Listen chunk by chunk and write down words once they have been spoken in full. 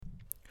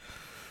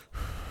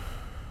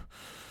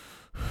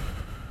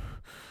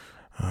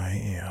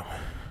am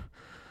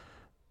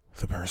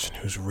the person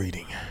who's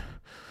reading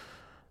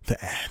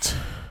the ads.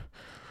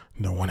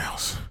 No one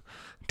else.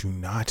 Do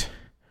not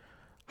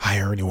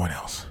hire anyone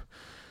else.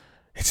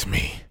 It's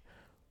me.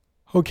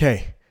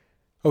 Okay,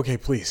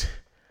 please.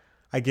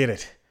 I get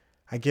it.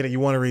 You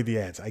want to read the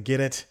ads. I get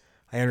it.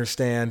 I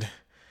understand.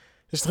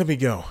 Just let me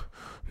go.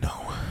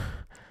 No,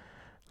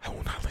 I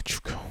will not let you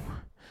go.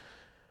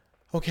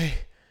 Okay,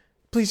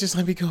 please just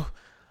let me go.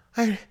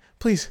 I'll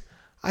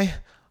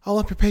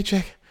up your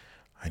paycheck.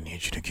 I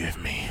need you to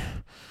give me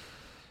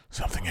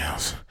something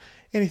else.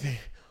 Anything.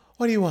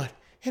 What do you want?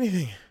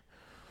 Anything.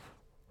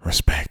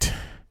 Respect.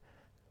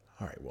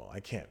 All right, well, I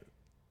can't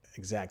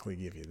exactly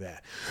give you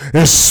that.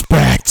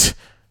 Respect.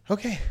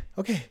 Okay.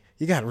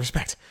 You got it.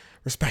 Respect.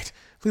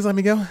 Please let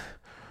me go.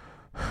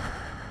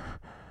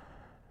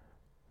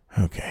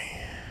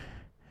 Okay.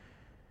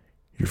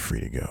 You're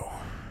free to go.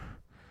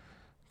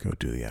 Go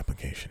do the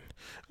application.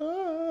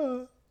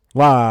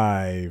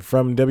 Live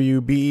from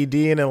WBED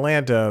in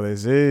Atlanta,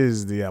 this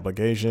is The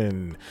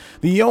Application,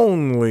 the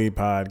only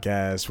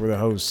podcast where the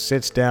host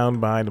sits down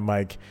behind a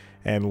mic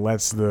and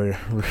lets the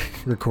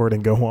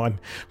recording go on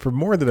for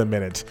more than a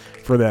minute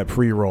for that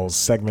pre-roll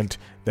segment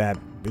that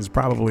is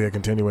probably a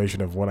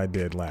continuation of what I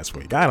did last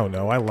week. I don't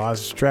know. I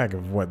lost track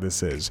of what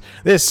this is.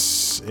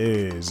 This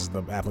is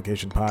the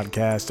Application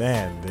Podcast,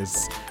 and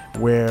it's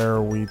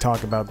where we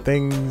talk about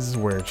things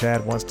where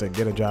Chad wants to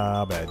get a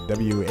job at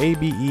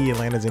WABE,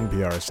 Atlanta's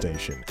NPR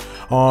station.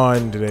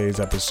 On today's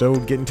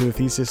episode, get into the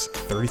thesis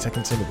 30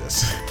 seconds into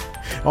this.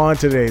 On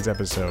today's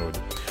episode,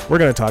 we're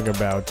going to talk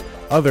about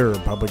other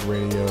public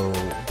radio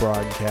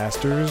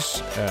broadcasters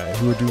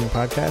who are doing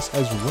podcasts,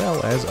 as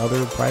well as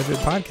other private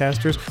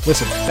podcasters.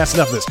 Listen, that's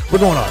enough of this. We're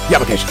going on. The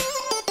application.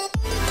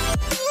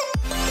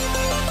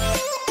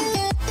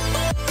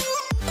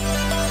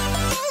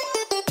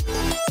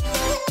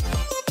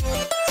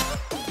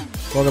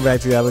 Welcome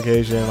back to The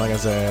Application. Like I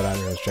said, I'm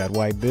your host, Chad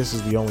White. This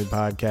is the only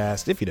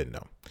podcast, if you didn't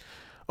know,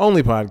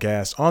 only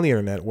podcast on the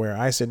internet where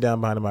I sit down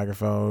behind a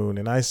microphone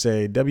and I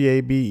say,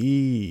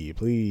 WABE,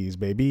 please,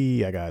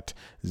 baby, I got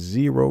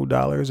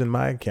 $0 in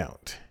my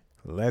account.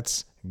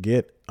 Let's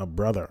get a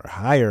brother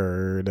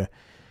hired.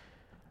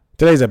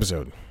 Today's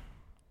episode,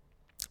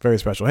 very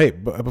special. Hey,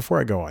 before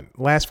I go on,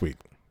 last week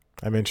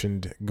I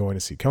mentioned going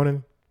to see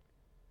Conan.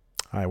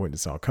 I went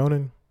and saw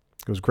Conan.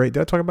 It was great. Did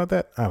I talk about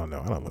that? I don't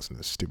know. I don't listen to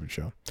this stupid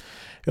show.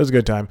 It was a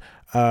good time.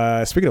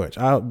 Speaking of which,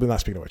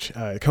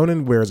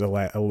 Conan wears a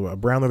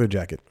brown leather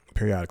jacket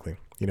periodically.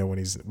 You know, when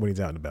he's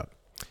out and about.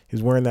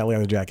 He's wearing that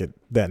leather jacket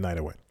that night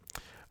I went.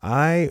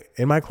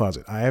 In my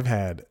closet, I have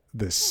had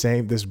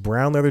this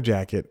brown leather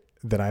jacket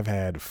that I've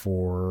had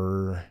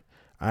for,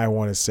 I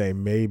want to say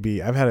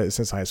maybe, I've had it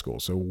since high school.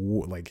 So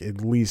like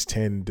at least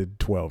 10 to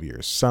 12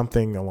 years,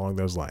 something along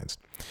those lines.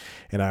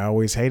 And I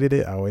always hated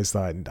it. I always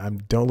thought I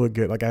don't look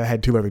good. Like I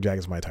had two leather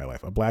jackets my entire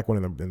life, a black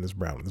one and this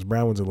brown one. This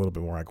brown one's a little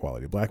bit more high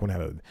quality. The black one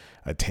had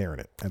a tear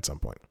in it at some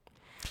point.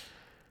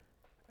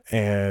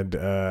 And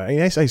I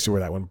used to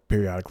wear that one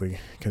periodically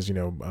because,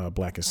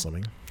 black is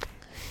slimming.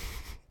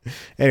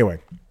 Anyway,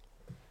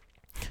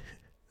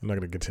 I'm not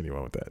going to continue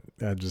on with that.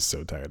 I'm just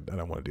so tired. I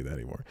don't want to do that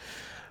anymore.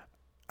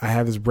 I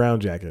have this brown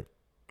jacket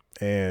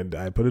and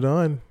I put it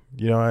on.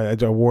 I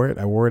wore it.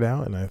 I wore it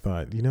out and I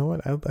thought, you know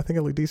what? I think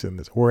I look decent in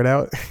this. Wore it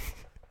out.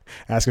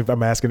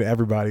 I'm asking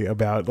everybody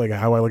about like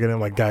how I look at them.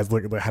 Like, guys,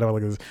 look, how do I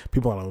look at this?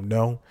 People I don't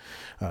know.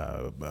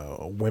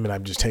 Women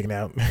I've just taken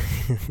out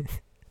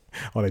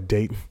on a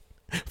date.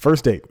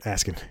 First date,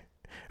 asking,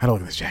 how do I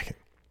look at this jacket?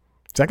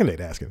 Second date,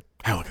 asking,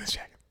 how do I look at this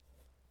jacket?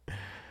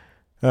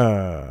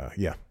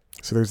 Yeah.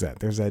 So there's that.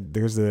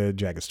 There's the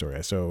jacket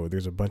story. So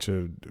there's a bunch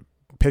of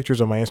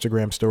pictures on my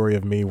Instagram story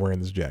of me wearing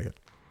this jacket.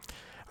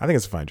 I think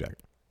it's a fine jacket.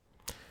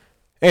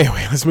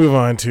 Anyway, let's move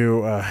on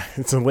to,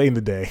 it's late in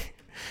the day.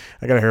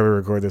 I got to hurry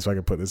record this so I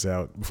can put this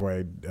out before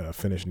I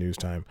finish news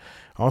time.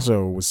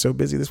 Also, was so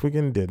busy this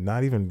weekend, did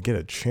not even get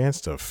a chance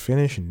to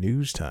finish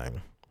news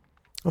time.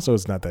 Also,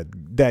 it's not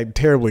that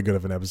terribly good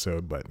of an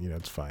episode, but,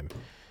 it's fine.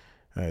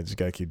 I just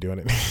got to keep doing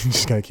it.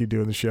 Just got to keep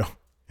doing the show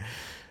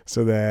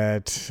so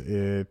that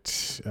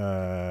it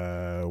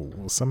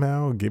will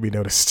somehow get me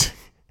noticed.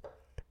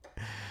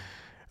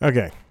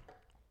 Okay,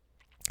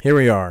 here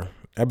we are.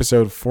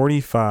 Episode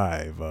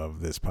 45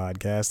 of this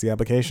podcast, The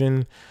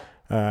Application.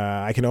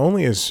 I can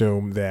only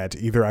assume that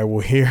either I will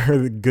hear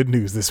the good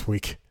news this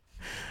week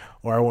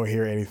or I won't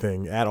hear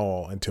anything at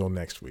all until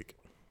next week,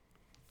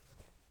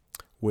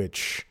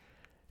 which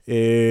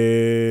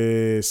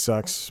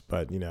sucks,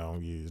 but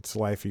it's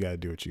life. You got to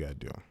do what you got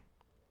to do.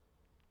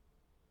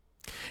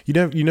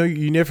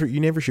 You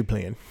never should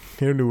plan.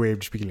 I don't know why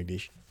I'm speaking like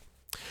this.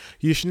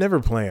 You should never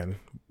plan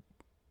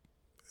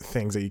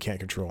things that you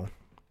can't control.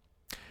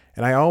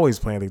 And I always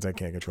plan things I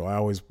can't control. I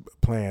always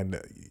plan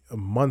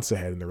months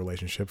ahead in the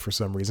relationship for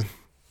some reason,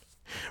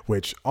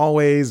 which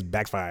always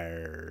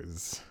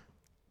backfires.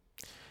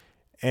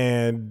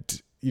 And,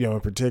 in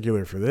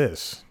particular for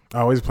this,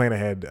 I always plan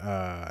ahead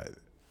on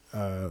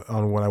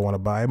what I want to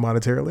buy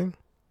monetarily,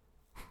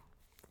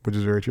 which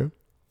is very true.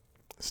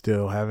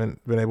 Still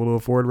haven't been able to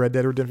afford Red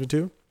Dead Redemption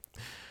 2.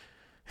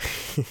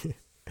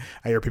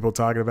 I hear people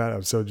talking about it.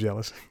 I'm so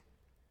jealous.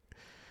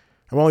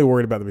 I'm only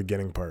worried about the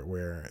beginning part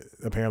where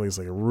apparently it's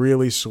like a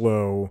really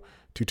slow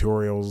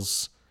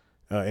tutorials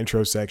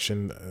intro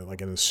section,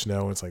 like in the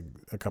snow. It's like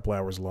a couple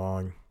hours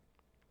long,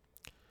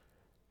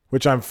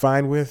 which I'm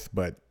fine with,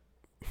 but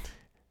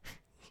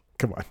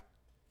come on.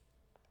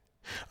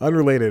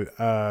 Unrelated,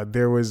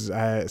 there was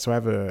so I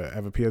have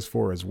a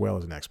PS4 as well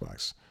as an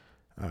Xbox.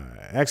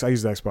 I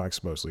use the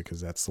Xbox mostly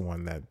because that's the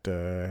one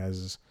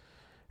that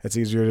it's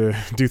easier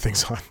to do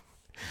things on.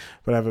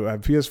 But I have a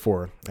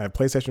PS4. I have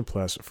PlayStation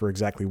Plus for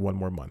exactly one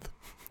more month.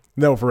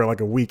 No, for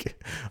like a week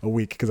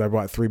because I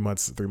bought 3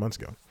 months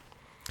ago.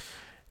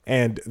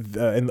 And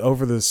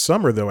over the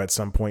summer though, at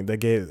some point they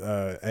gave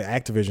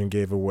Activision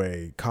gave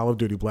away Call of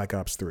Duty Black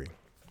Ops 3.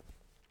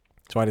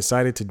 So I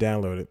decided to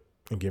download it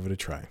and give it a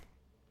try.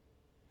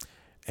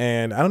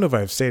 And I don't know if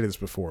I've stated this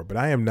before, but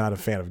I am not a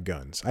fan of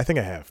guns. I think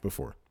I have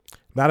before.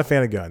 Not a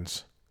fan of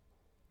guns,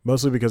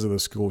 mostly because of the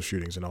school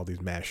shootings and all these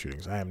mass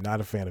shootings. I am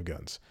not a fan of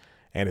guns.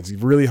 And it's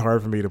really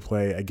hard for me to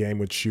play a game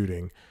with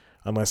shooting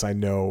unless I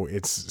know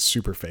it's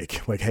super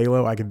fake. Like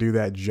Halo, I can do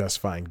that just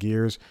fine.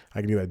 Gears, I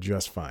can do that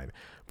just fine.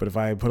 But if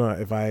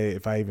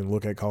I even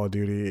look at Call of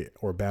Duty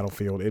or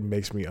Battlefield, it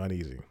makes me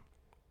uneasy.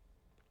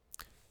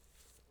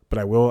 But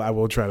I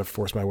will try to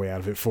force my way out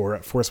of it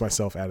force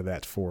myself out of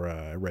that for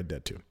Red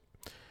Dead 2.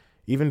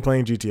 Even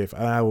playing GTA,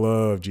 I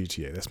love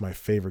GTA. That's my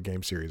favorite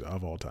game series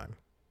of all time.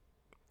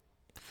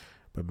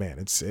 But man,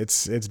 it's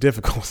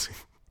difficult.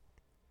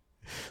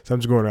 So I'm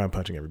just going around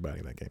punching everybody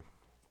in that game.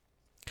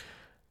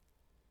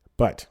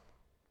 But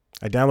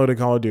I downloaded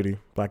Call of Duty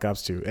Black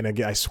Ops 2, and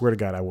again, I swear to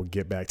God, I will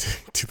get back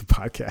to the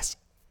podcast.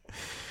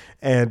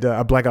 And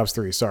Black Ops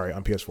 3, sorry,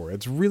 on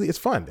PS4. It's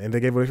fun, and they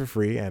gave it away for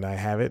free, and I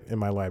have it in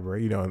my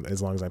library.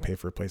 As long as I pay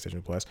for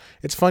PlayStation Plus,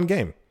 it's a fun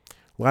game.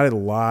 A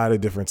lot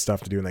of different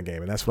stuff to do in that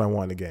game, and that's what I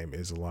want in a game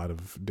is a lot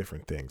of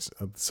different things.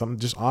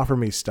 Just offer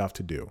me stuff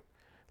to do.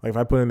 Like if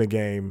I put in a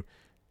game,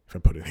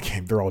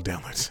 they're all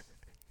downloads.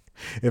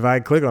 If I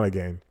click on a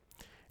game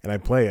and I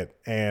play it,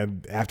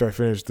 and after I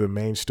finish the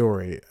main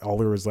story, all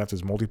there is left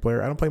is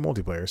multiplayer. I don't play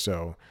multiplayer,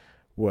 so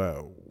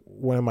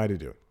what am I to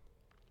do?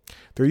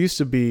 There used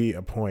to be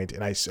a point,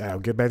 and I'll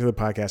get back to the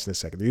podcast in a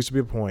second. There used to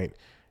be a point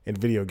in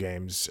video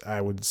games,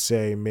 I would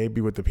say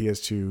maybe with the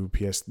PS2,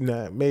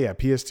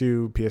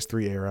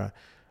 PS3 era,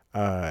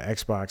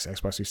 Xbox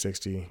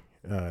 360,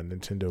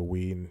 Nintendo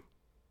Wii, and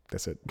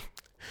that's it.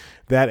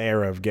 That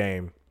era of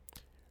game,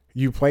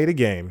 you played a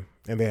game,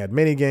 and they had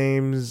mini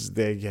games,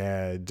 they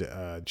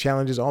had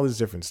challenges, all this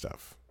different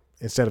stuff.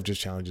 Instead of just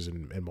challenges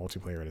and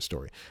multiplayer and a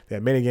story. They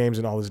had mini games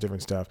and all this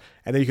different stuff.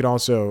 And then you could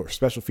also,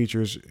 special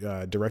features,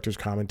 director's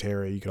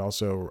commentary. You could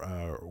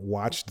also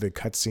watch the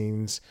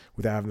cutscenes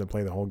without having to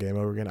play the whole game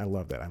over again. I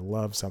love that. I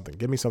love something.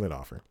 Give me something to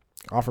offer.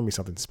 Offer me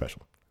something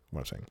special.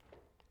 What I'm saying.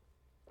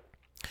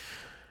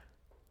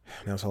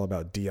 Now it's all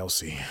about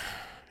DLC.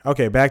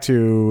 Okay, back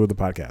to the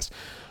podcast.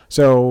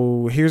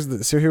 So here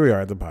we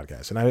are at the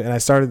podcast. And I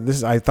started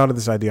this, I thought of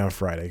this idea on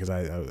Friday because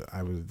I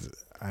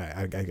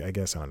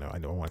guess, I don't know. I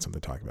want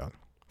something to talk about.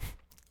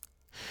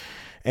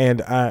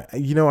 And, I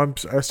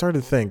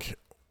started to think,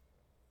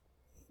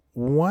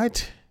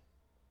 what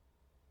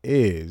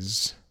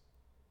makes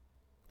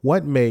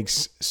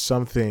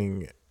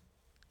something,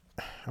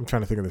 I'm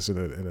trying to think of this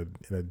in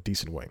a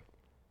decent way.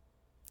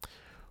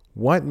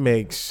 What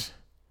makes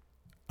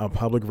a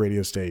public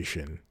radio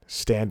station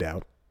stand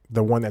out?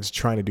 The one that's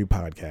trying to do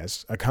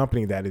podcasts, a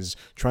company that is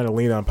trying to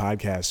lean on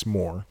podcasts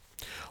more.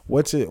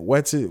 What's it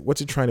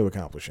trying to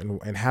accomplish,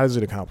 and how does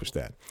it accomplish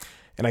that?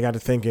 And I got to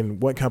thinking,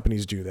 what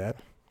companies do that?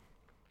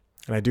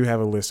 And I do have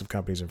a list of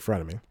companies in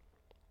front of me.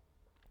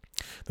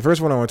 The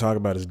first one I want to talk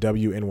about is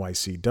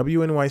WNYC.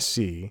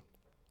 WNYC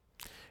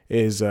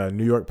is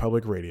New York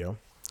Public Radio,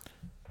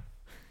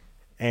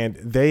 and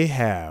they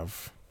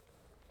have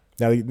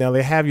now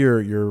they have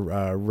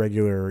your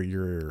regular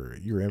your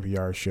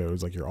NPR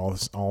shows, like your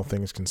all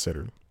things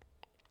considered,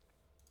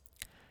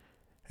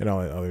 and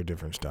all that other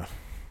different stuff.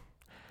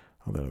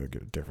 All that other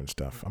different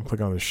stuff. I'm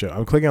clicking on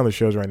the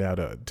shows right now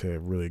to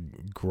really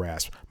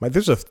grasp.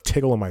 There's a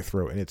tickle in my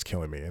throat and it's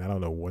killing me, and I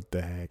don't know what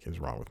the heck is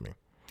wrong with me.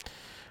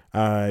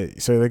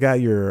 So they got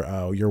your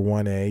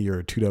 1A,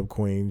 your Two Dope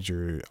Queens,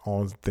 your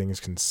All Things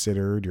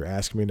Considered, your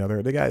Ask Me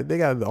Another. They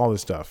got all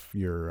this stuff.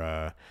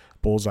 Your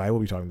Bullseye. We'll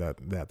be talking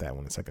about that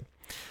one in a second.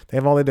 They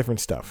have all that different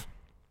stuff.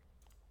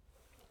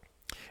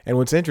 And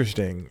what's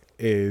interesting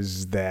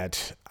is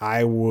that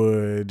I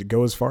would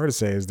go as far to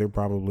say is they're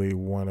probably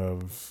one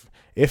of,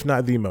 if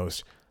not the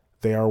most,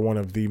 they are one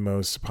of the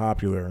most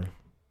popular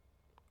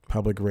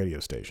public radio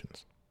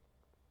stations.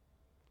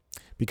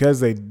 Because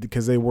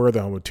they were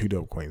the home of Two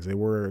Dope Queens. They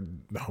were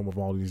the home of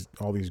all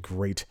these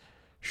great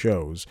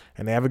shows,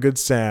 and they have a good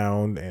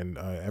sound, and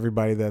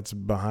everybody that's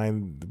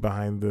behind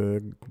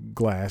the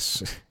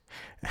glass,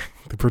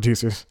 the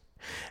producers,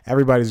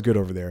 everybody's good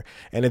over there.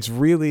 And it's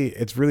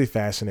really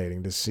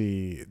fascinating to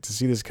see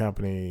this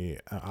company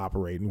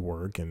operate and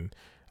work, and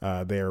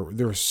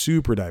they're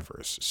super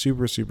diverse,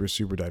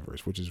 super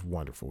diverse, which is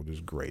wonderful, which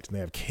is great. And they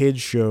have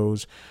kids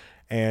shows,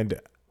 and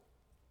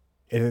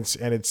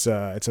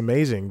it's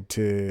amazing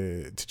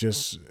to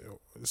just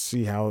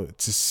see how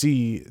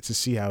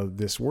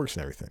this works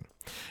and everything,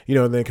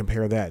 and then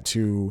compare that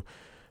to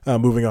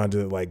moving on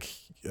to like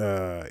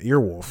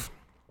Earwolf.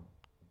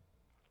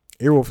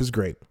 Earwolf is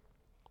great,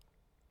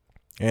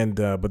 and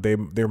but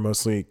they're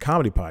mostly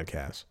comedy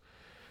podcasts.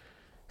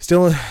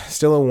 Still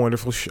a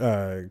wonderful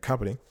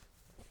company,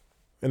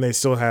 and they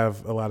still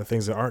have a lot of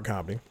things that aren't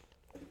comedy,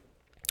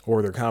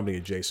 or they're comedy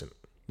adjacent,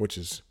 which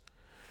is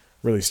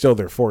really still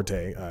their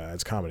forte.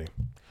 It's comedy,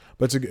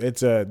 but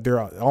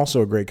they're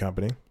also a great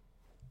company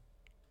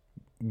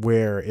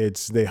where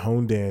they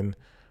honed in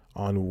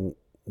on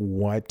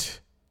what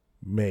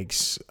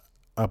makes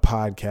a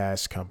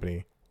podcast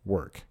company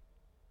work.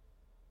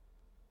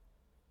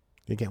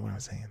 You get what I'm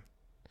saying?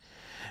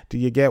 Do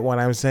you get what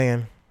I'm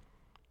saying?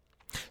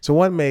 So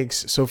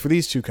for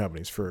these two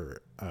companies,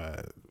 for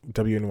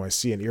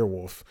WNYC and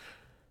Earwolf,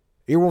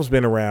 Earwolf's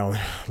been around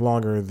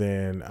longer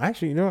than,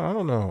 actually, I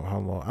don't know how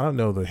long. I don't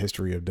know the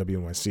history of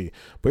WNYC,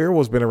 but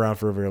Earwolf's been around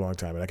for a very long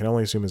time, and I can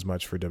only assume as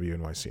much for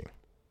WNYC,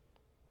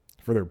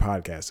 for their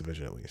podcast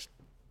division at least.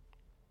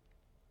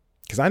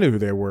 Because I knew who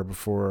they were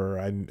before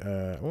I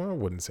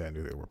wouldn't say I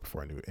knew they were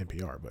before I knew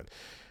NPR, but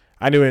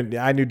I knew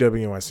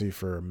WNYC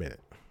for a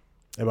minute.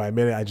 And by a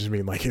minute, I just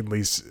mean like at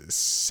least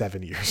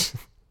 7 years.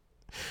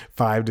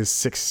 5 to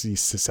 6 to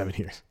 7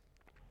 years.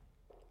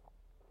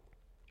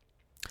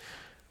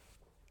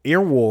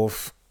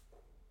 Earwolf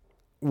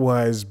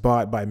was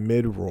bought by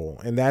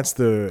Midroll, and that's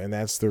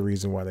the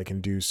reason why they can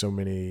do so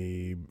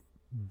many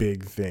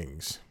big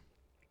things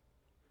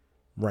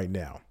right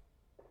now.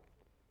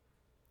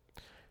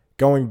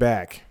 Going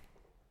back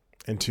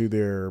into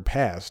their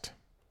past,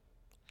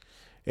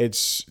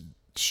 it's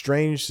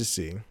strange to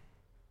see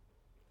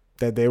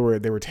that they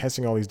were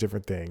testing all these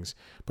different things,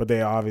 but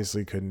they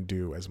obviously couldn't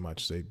do as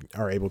much as they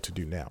are able to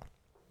do now.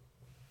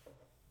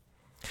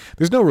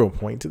 There's no real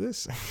point to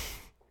this.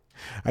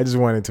 I just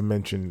wanted to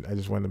mention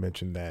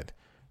that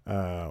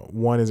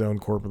one is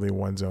owned corporately,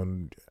 one's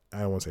owned,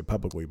 I don't want to say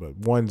publicly, but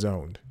one's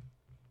owned.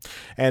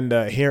 And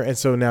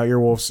so now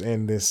Earwolf's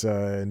in this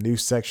new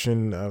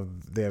section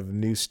they have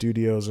new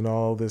studios and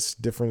all this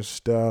different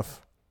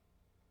stuff,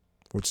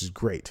 which is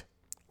great,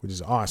 which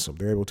is awesome.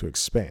 They're able to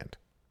expand.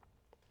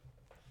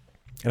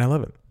 And I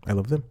love it. I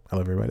love them. I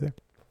love everybody there.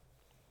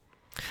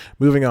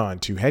 Moving on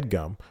to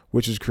HeadGum,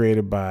 which is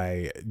created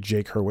by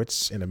Jake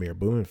Hurwitz and Amir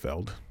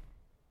Blumenfeld.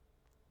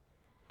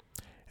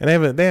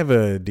 And they have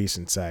a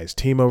decent sized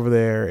team over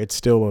there. It's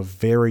still a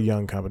very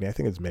young company. I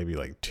think it's maybe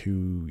like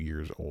 2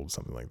 years old,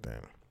 something like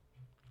that.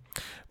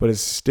 But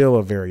it's still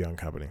a very young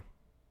company.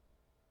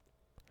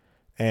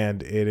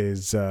 And it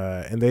is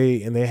they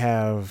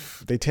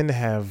tend to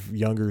have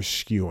younger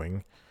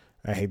skewing.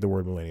 I hate the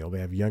word millennial. They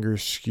have younger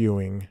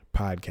skewing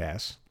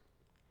podcasts.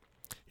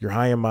 Your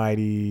High and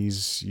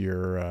Mighties,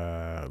 your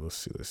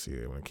let's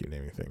see. I want to keep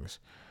naming things.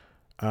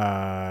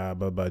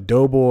 But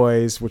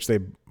Doughboys, which they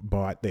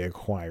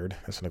acquired.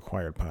 That's an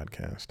acquired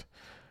podcast.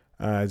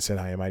 I said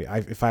High and Mighty.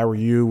 If I Were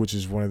You, which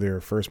is one of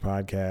their first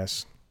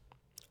podcasts,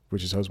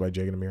 which is hosted by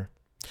Jake and Amir.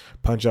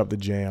 Punch Up the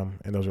Jam,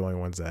 and those are the only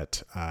ones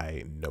that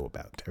I know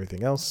about.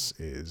 Everything else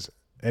is,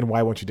 and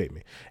Why Won't You Date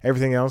Me?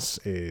 Everything else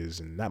is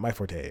not my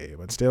forte,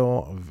 but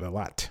still a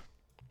lot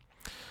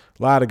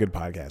of good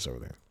podcasts over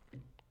there.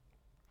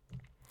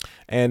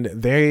 And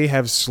they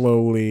have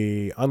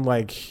slowly,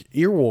 unlike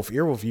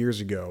Earwolf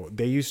years ago,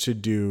 they used to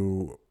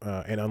do,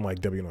 and unlike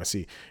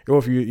WNYC,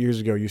 Earwolf years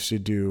ago used to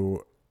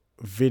do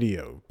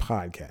video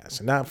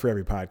podcasts. Not for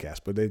every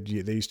podcast, but they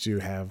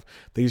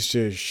used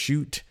to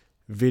shoot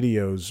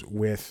videos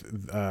with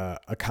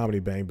a Comedy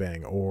Bang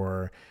Bang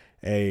or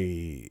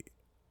a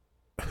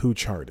Who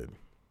Charted.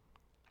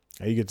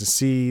 And you get to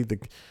see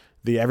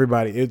the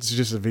everybody. It's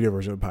just a video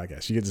version of the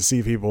podcast. You get to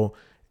see people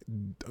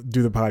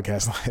do the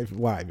podcast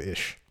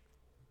live-ish.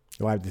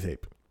 Live to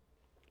tape.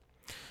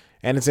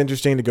 And it's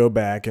interesting to go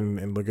back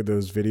and look at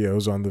those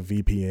videos on the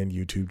VPN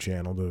YouTube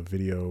channel, the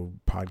Video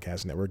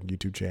Podcast Network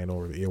YouTube channel,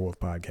 or the Earwolf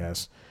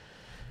Podcast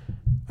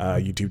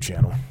YouTube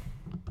channel,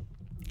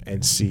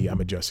 and see.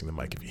 I'm adjusting the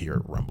mic if you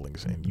hear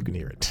rumblings, and you can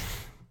hear it.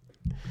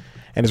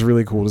 And it's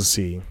really cool to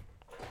see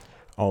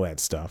all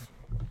that stuff.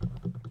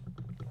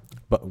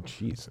 But, oh,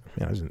 jeez.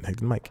 Man, I didn't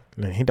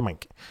hit the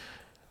mic.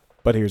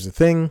 But here's the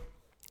thing.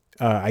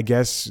 I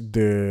guess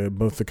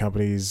both the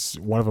companies,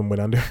 one of them went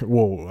under.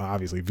 Well,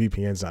 obviously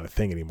VPN's not a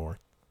thing anymore,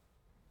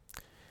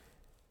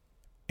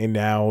 and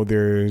now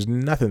there's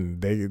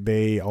nothing.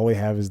 They all they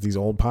have is these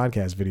old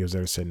podcast videos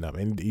that are sitting up,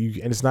 and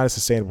it's not a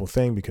sustainable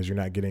thing because you're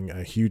not getting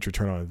a huge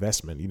return on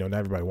investment. Not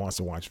everybody wants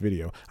to watch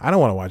video. I don't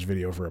want to watch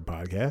video for a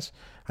podcast.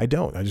 I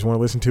don't. I just want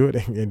to listen to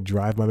it and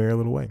drive my merry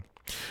little way.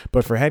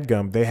 But for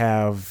HeadGum,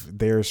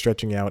 they're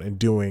stretching out and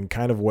doing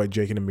kind of what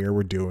Jake and Amir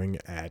were doing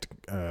at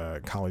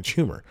College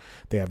Humor.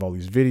 They have all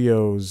these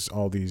videos,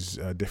 all these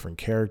different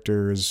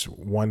characters,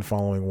 one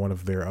following one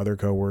of their other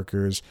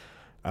coworkers,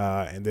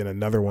 and then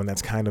another one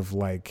that's kind of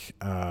like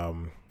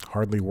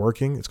hardly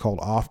working. It's called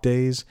Off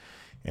Days,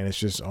 and it's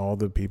just all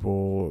the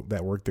people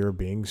that work there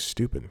being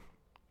stupid.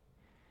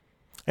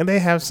 And they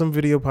have some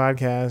video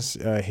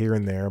podcasts here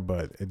and there,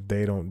 but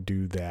they don't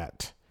do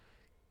that.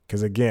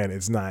 Because again,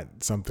 it's not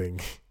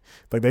something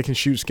like they can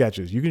shoot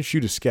sketches. You can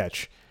shoot a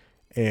sketch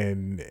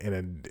in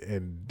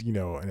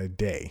a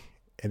day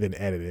and then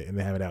edit it and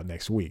then have it out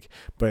next week.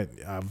 But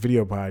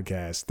video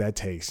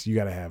podcast, you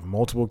got to have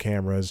multiple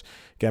cameras.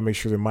 Got to make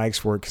sure the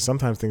mics work. Cause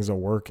sometimes things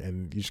don't work,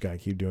 and you just got to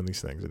keep doing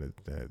these things, and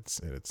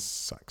it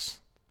sucks.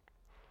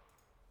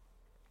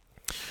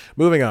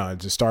 Moving on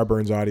to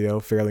Starburns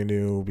Audio, fairly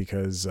new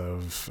because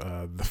of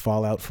the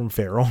fallout from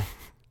Feral.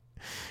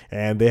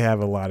 And they have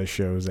a lot of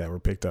shows that were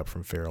picked up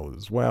from Feral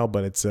as well,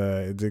 but it's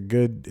a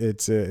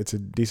decent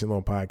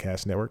little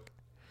podcast network.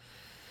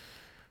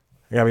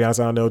 I gotta be honest,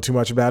 I don't know too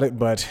much about it,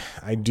 but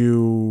I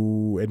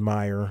do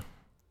admire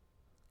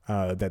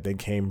that they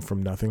came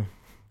from nothing.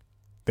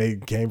 They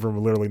came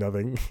from literally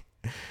nothing,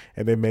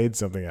 and they made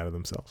something out of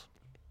themselves.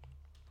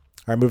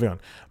 All right, moving on.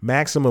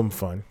 Maximum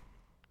Fun,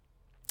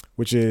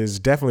 which is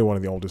definitely one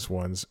of the oldest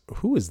ones.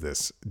 Who is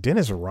this?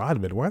 Dennis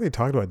Rodman. Why are they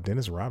talking about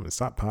Dennis Rodman?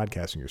 Stop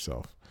podcasting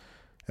yourself.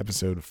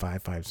 Episode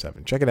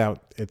 557. Check it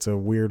out. It's a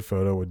weird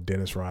photo with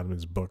Dennis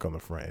Rodman's book on the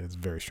front. It's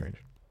very strange.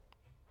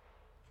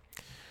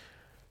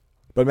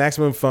 But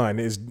Maximum Fun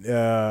is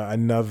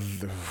another,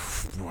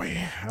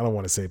 I don't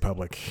want to say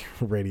public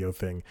radio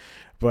thing,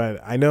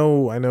 but I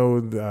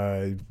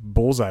know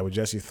Bullseye with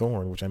Jesse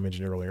Thorne, which I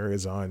mentioned earlier,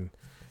 is an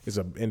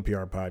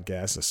NPR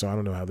podcast. So I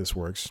don't know how this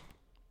works,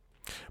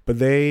 but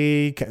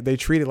they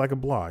treat it like a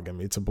blog. I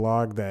mean, it's a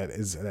blog that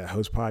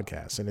hosts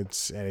podcasts, and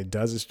it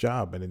does its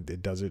job, and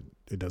it does it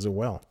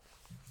well.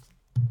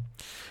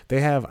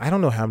 They have, I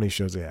don't know how many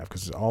shows they have,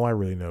 because all I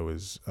really know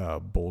is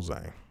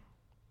Bullseye.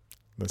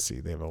 Let's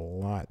see. They have a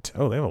lot.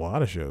 Oh, they have a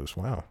lot of shows.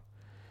 Wow.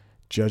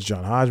 Judge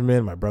John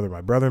Hodgman, My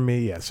Brother,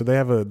 Me. Yeah. So they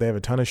have a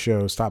ton of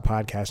shows. Stop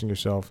podcasting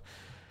yourself.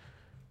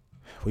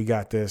 We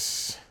got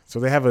this. So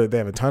they have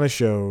a ton of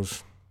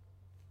shows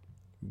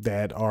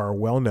that are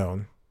well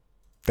known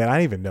that I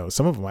didn't even know.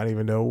 Some of them I didn't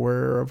even know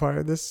were a part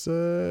of this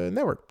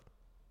network.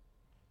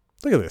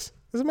 Look at this.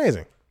 It's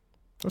amazing.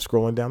 I'm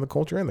scrolling down the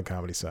culture and the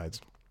comedy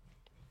sides.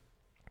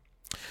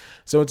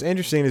 So it's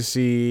interesting to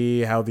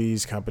see how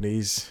these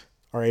companies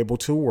are able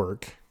to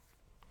work.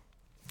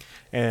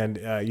 And,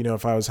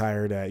 if I was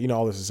hired at,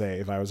 all this to say,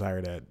 if I was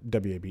hired at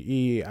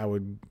WABE, I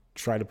would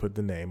try to put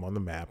the name on the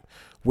map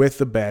with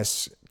the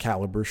best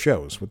caliber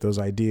shows, with those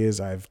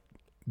ideas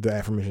the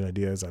aforementioned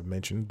ideas I've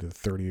mentioned, the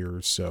 30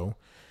 or so,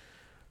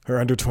 or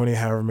under 20,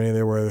 however many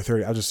there were, the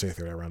 30, I'll just say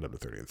 30, I round up to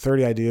 30.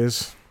 30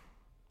 ideas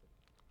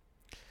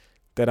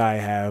that I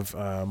have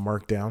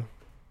marked down.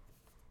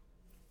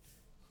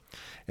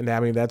 And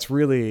I mean, that's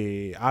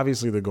really,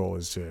 obviously the goal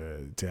is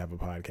to have a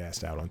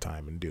podcast out on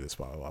time and do this,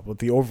 blah, blah, blah. But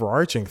the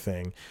overarching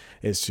thing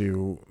is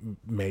to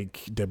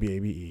make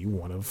WABE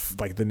one of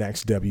like the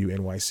next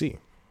WNYC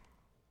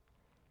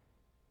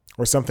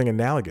or something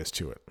analogous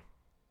to it.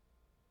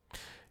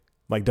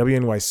 Like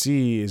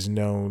WNYC is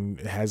known,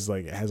 has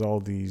all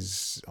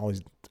these,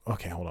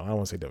 okay, hold on. I don't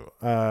want to say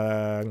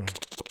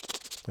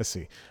let's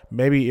see.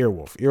 Maybe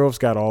Earwolf. Earwolf's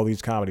got all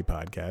these comedy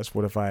podcasts.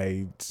 What if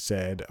I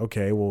said,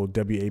 okay, well,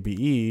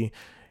 WABE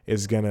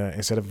is gonna,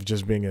 instead of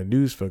just being a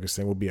news focused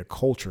thing, will be a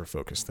culture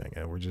focused thing,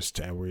 and we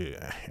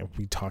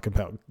talk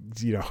about,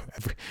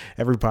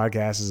 every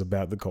podcast is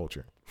about the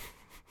culture.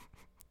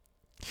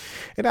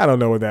 And I don't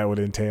know what that would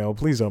entail.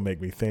 Please don't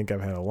make me think.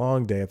 I've had a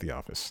long day at the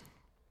office.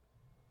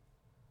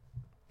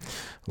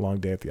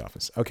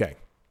 Okay.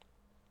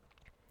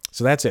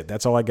 So that's it.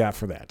 That's all I got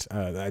for that.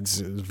 It's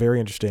very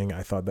interesting.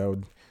 I thought that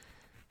would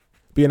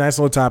be a nice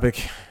little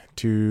topic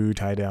to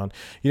tie down.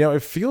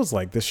 It feels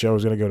like this show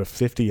is going to go to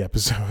 50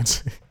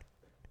 episodes.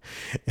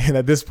 And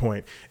at this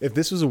point, if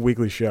this was a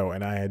weekly show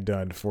and I had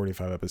done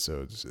 45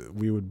 episodes,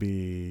 we would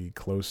be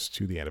close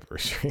to the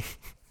anniversary.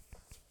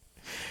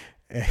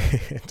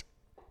 And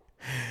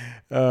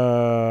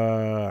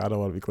I don't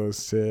want to be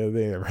close to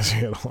the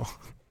anniversary at all.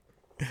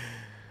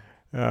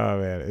 Oh,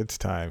 man, it's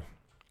time.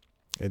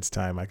 It's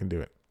time. I can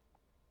do it.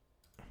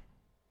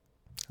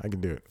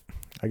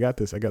 I got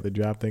this. I got the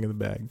job thing in the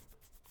bag.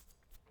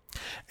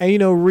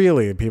 And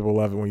really, people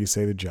love it when you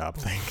say the job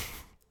thing.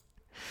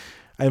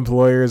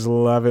 Employers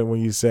love it when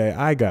you say,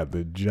 I got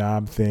the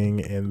job thing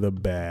in the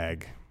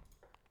bag.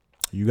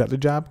 You got the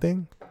job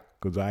thing?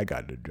 Because I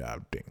got the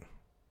job thing.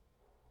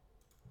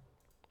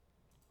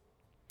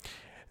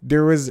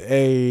 There was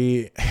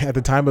at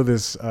the time of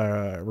this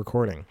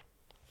recording,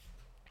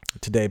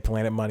 today,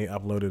 Planet Money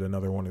uploaded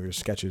another one of their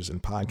sketches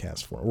in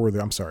podcast form,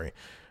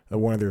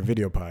 one of their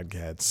video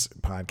podcasts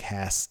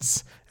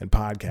and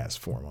podcast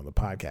form on the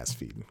podcast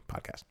feed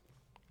podcast.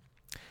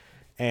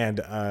 And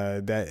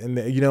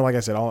like I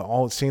said,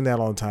 all seeing that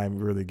all the time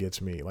really gets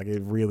me. Like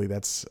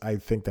I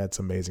think that's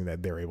amazing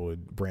that they're able to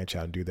branch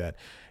out and do that.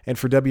 And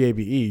for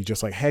WABE,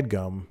 just like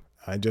Headgum,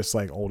 just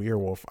like Old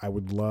Earwolf, I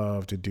would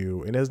love to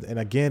do. And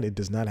again, it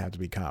does not have to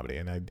be comedy.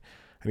 And I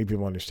need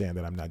people to understand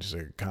that I'm not just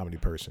a comedy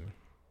person.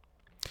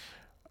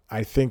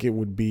 I think it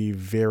would be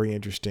very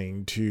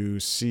interesting to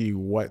see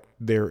what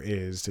there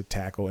is to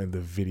tackle in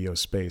the video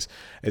space,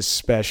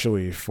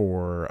 especially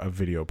for a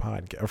video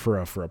podcast, for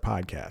a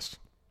podcast.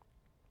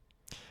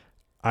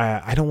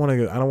 I don't want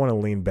to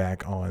lean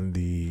back on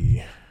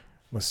the,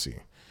 let's see.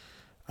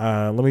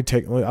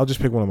 I'll just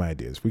pick one of my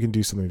ideas. We can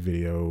do something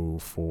video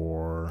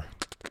for,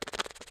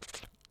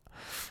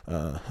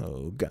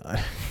 oh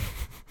God.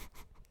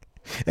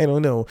 I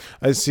don't know.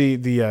 I see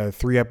the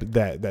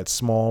that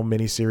small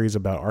mini series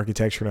about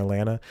architecture in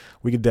Atlanta.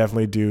 We could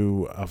definitely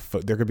do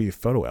there could be a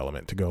photo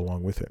element to go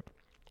along with it.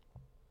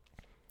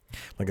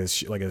 Like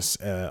if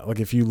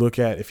you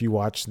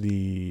listen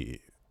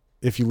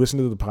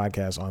to the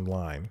podcast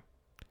online,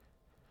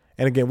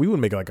 and again, we would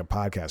make it like a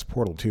podcast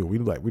portal too.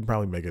 We'd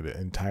probably make it an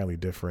entirely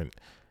different,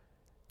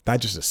 not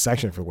just a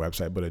section for the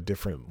website, but a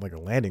different, like a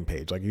landing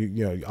page. Like, you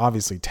know,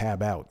 obviously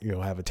tab out,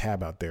 have a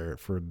tab out there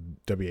for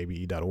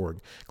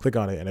wabe.org. Click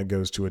on it and it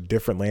goes to a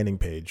different landing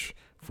page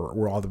for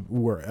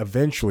where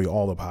eventually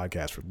all the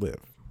podcasts would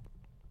live,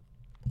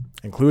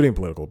 including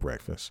Political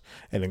Breakfast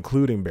and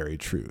including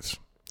Buried Truths.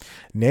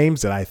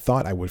 Names that I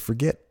thought I would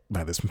forget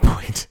by this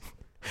point,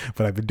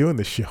 but I've been doing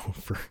this show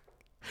for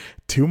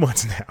 2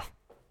 months now.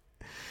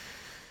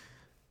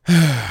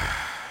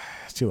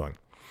 It's too long.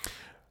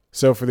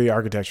 So for the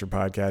architecture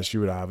podcast, you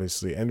would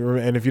obviously,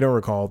 and if you don't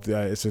recall,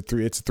 it's a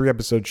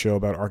 3-episode show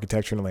about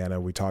architecture in Atlanta.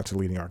 We talked to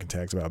leading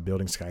architects about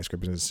building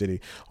skyscrapers in the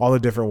city, all the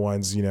different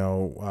ones,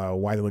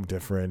 why they look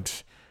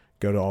different,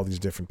 go to all these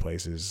different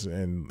places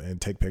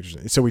and take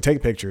pictures. So we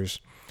take pictures,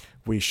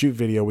 we shoot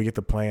video, we get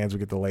the plans, we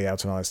get the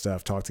layouts and all that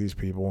stuff, talk to these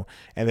people,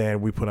 and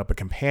then we put up a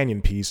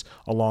companion piece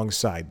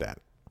alongside the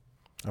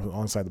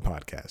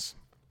podcast.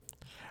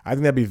 I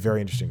think that'd be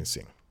very interesting to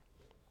see.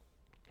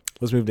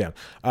 Let's move down.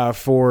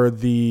 For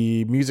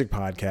the music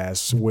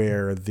podcasts,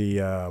 where the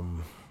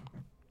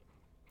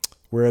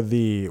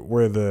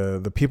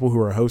people who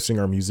are hosting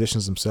are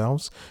musicians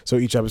themselves. So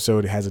each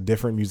episode has a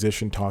different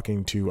musician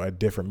talking to a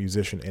different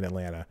musician in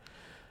Atlanta,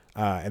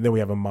 and then we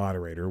have a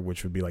moderator,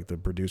 which would be like the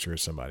producer or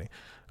somebody,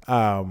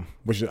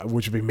 which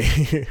would be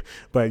me.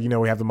 But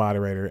we have the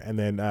moderator, and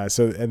then at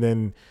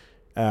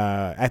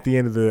the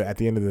end of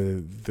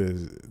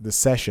the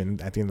session,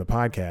 at the end of the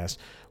podcast,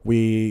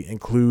 we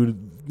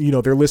include,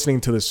 they're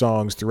listening to the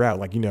songs throughout,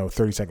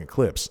 30-second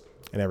clips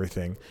and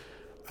everything.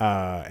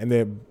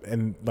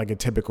 And like a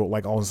typical,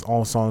 like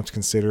all songs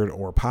considered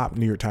or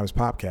New York Times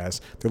Popcast,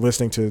 they're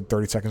listening to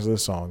 30 seconds of the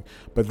song.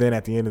 But then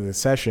at the end of the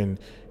session,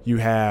 you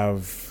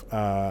have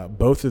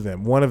both of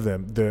them. One of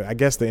them, I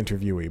guess the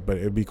interviewee, but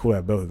it'd be cool to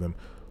have both of them.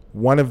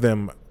 One of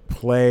them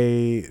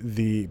play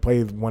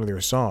one of their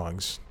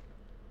songs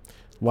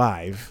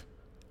live,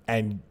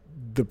 and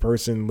the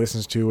person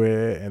listens to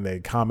it and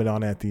they comment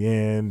on it at the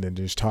end and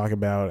just talk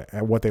about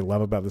what they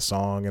love about the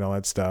song and all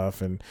that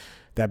stuff, and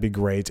that'd be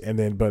great. And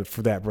then, but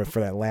for that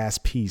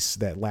last piece,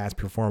 that last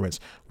performance,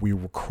 we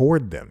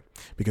record them,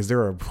 because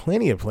there are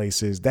plenty of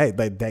places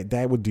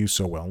that would do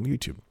so well on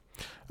YouTube.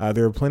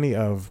 There are plenty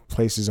of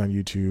places on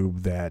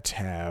YouTube that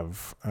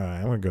have.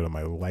 I'm gonna go to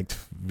my liked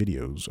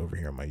videos over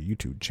here on my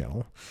YouTube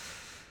channel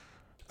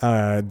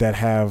that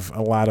have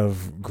a lot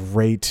of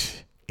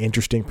great,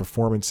 interesting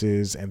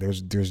performances, and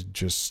there's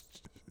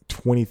just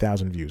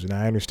 20,000 views, and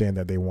I understand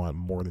that they want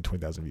more than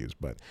 20,000 views,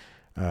 but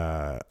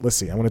let's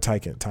see. I want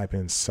to type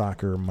in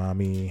Soccer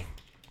Mommy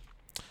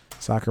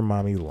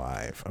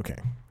live. Okay.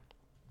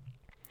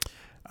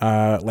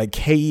 Like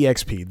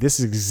KEXP. This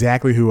is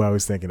exactly who I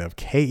was thinking of.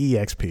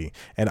 KEXP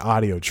and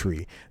Audio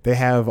Tree. They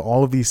have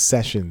all of these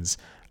sessions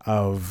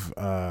of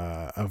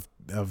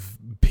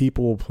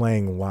people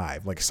playing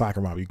live, like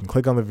Soccer Mom. You can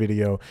click on the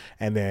video,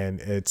 and then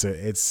it's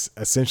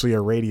essentially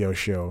a radio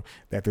show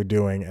that they're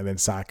doing, and then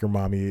Soccer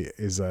Mommy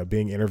is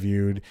being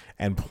interviewed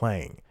and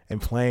playing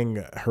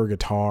her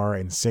guitar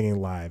and singing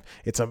live.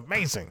 It's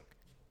amazing.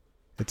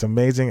 It's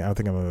amazing. I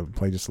think I'm gonna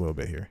play just a little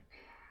bit here.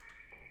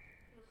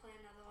 I'm gonna play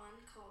another one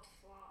called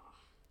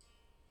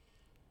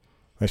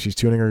Flaw. She's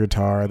tuning her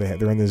guitar.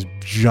 They're in this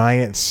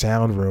giant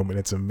sound room, and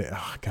it's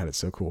oh God, it's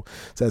so cool.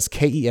 So that's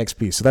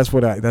KEXP. So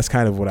that's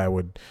kind of what I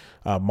would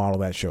model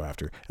that show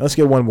after. And let's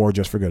get one more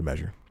just for good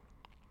measure.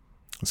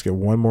 Let's get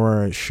one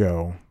more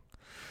show.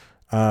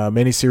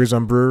 Mini series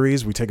on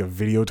breweries. We take a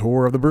video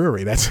tour of the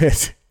brewery. That's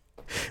it.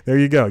 There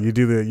you go. You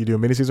do a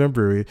mini series on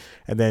brewery,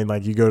 and then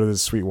you go to the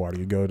Sweetwater.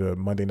 You go to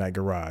Monday Night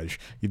Garage.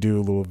 You do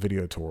a little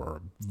video tour,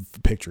 or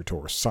picture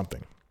tour,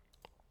 something.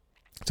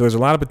 So there's a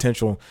lot of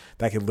potential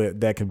that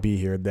can be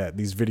here, that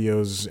these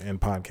videos and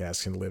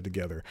podcasts can live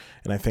together.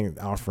 And I think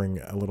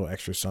offering a little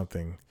extra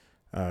something,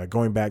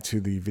 going back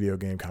to the video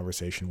game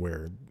conversation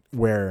where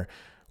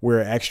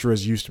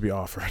extras used to be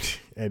offered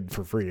and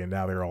for free, and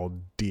now they're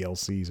all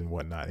DLCs and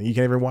whatnot. And you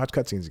can't even watch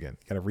cutscenes again.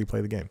 You got to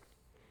replay the game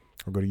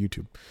or go to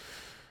YouTube.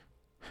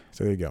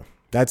 So there you go.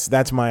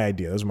 That's my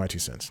idea. Those are my 2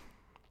 cents.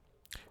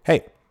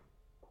 Hey,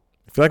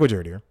 if you like what you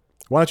heard here,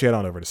 why don't you head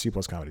on over to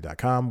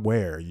cpluscomedy.com,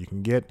 where you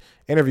can get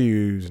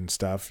interviews and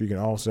stuff. You can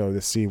also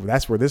see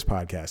that's where this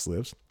podcast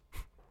lives.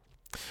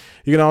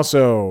 You can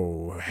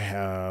also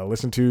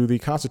listen to the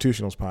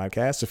Constitutionals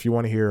podcast if you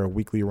want to hear a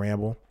weekly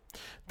ramble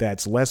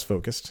that's less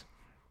focused.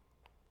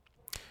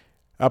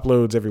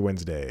 Uploads every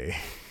Wednesday,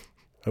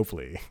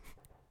 hopefully.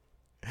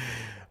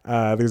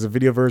 There's a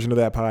video version of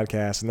that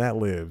podcast, and that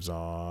lives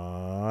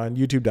on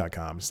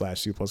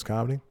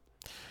youtube.com/C+comedy.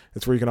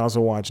 That's where you can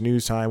also watch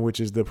News Time, which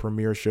is the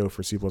premiere show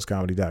for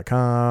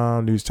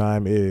C+comedy.com. News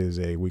Time is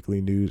a weekly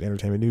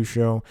entertainment news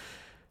show.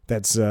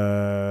 That's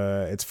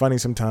it's funny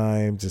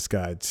sometimes. It's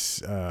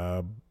got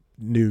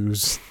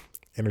news,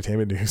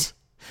 entertainment news.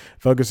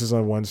 Focuses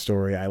on one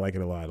story. I like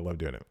it a lot. I love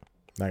doing it.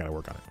 I gotta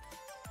work on it.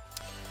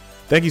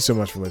 Thank you so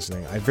much for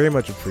listening. I very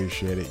much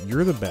appreciate it.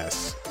 You're the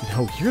best.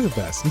 No, you're the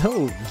best.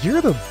 No, you're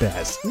the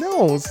best.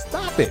 No,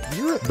 stop it.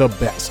 You're the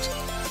best.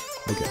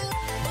 Okay.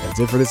 That's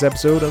it for this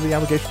episode of the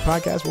Application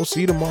Podcast. We'll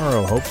see you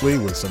tomorrow, hopefully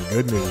with some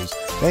good news.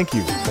 Thank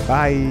you.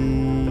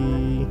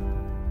 Bye.